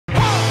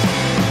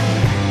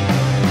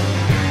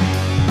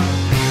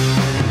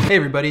Hey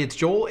everybody, it's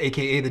Joel,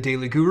 aka The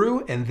Daily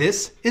Guru, and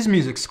this is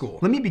Music School.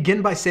 Let me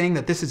begin by saying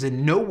that this is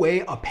in no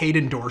way a paid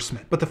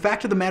endorsement, but the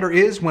fact of the matter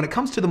is, when it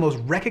comes to the most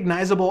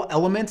recognizable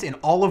elements in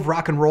all of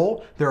rock and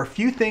roll, there are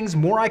few things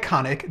more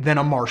iconic than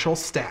a Marshall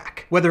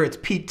stack. Whether it's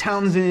Pete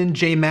Townshend,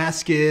 J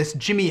Mascis,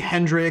 Jimi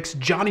Hendrix,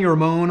 Johnny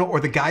Ramone, or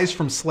the guys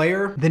from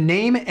Slayer, the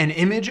name and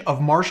image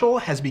of Marshall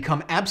has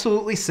become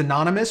absolutely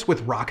synonymous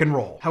with rock and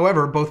roll.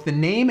 However, both the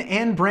name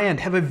and brand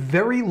have a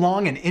very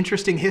long and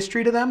interesting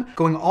history to them,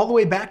 going all the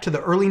way back to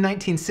the early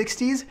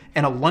 1960s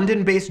and a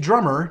London-based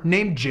drummer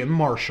named Jim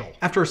Marshall.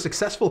 After a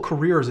successful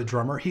career as a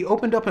drummer, he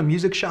opened up a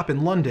music shop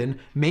in London,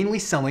 mainly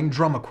selling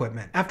drum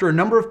equipment. After a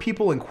number of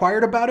people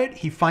inquired about it,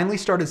 he finally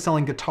started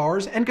selling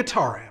guitars and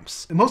guitar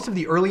amps. Most of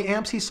the early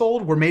amps he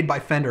sold were made by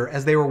Fender,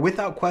 as they were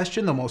without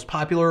question the most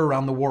popular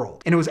around the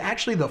world. And it was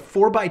actually the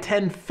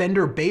 4x10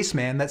 Fender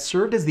Bassman that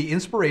served as the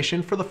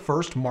inspiration for the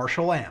first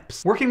Marshall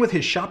amps. Working with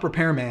his shop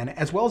repairman,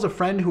 as well as a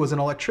friend who was an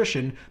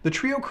electrician, the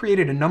trio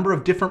created a number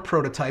of different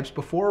prototypes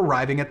before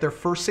arriving at their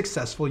first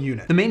successful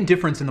unit. The main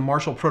difference in the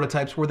Marshall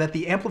prototypes were that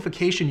the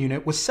amplification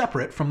unit was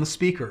separate from the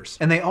speakers,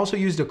 and they also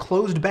used a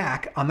closed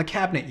back on the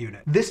cabinet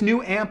unit. This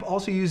new amp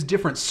also used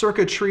different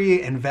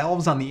circuitry and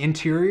valves on the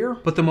interior,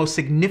 but the most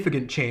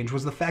significant change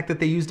was the fact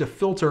that they used a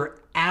filter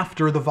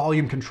after the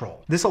volume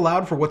control. This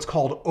allowed for what's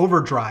called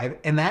overdrive,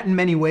 and that in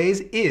many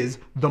ways is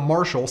the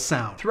Marshall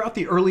sound. Throughout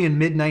the early and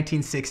mid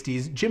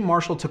 1960s, Jim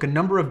Marshall took a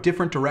number of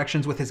different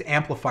directions with his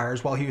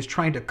amplifiers while he was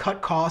trying to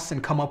cut costs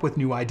and come up with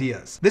new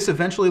ideas. This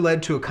eventually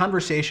led to a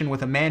conversation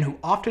with a man who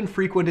often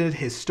frequented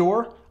his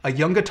store, a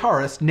young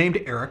guitarist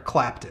named Eric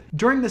Clapton.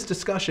 During this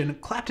discussion,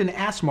 Clapton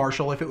asked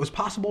Marshall if it was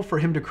possible for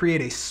him to create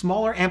a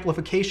smaller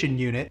amplification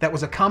unit that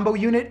was a combo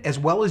unit as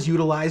well as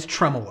utilized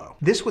tremolo.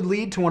 This would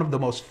lead to one of the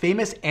most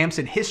famous amps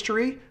in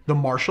history, the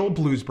Marshall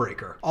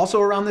Bluesbreaker.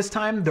 Also around this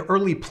time, the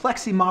early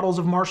Plexi models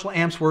of Marshall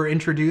amps were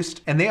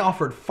introduced, and they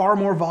offered far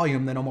more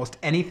volume than almost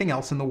anything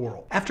else in the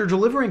world. After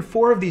delivering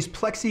 4 of these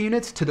Plexi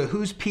units to the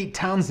Who's Pete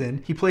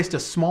Townshend, he placed a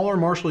smaller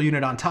Marshall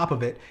unit on top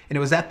of it, and it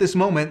was at this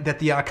moment that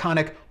the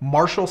iconic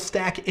Marshall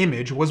stack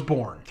image was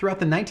born. Throughout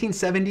the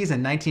 1970s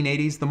and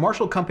 1980s, the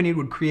Marshall Company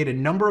would create a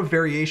number of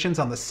variations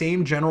on the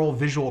same general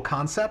visual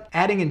concept,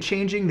 adding and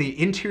changing the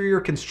interior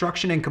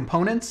construction and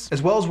components,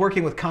 as well as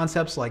working with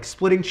concepts like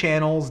splitting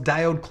channels,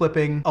 diode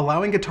clipping,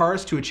 allowing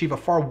guitarists to achieve a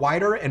far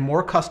wider and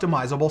more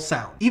customizable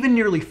sound. Even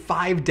nearly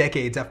 5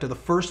 decades after the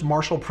first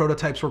Marshall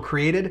prototypes were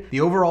created,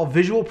 the overall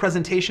visual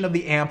presentation of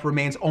the amp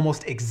remains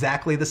almost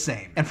exactly the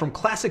same. And from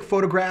classic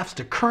photographs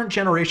to current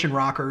generation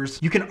rockers,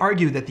 you can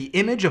argue that the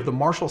image of the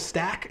Marshall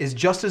stack is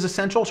just as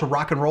essential to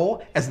rock and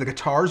roll as the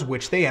guitars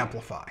which they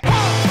amplify.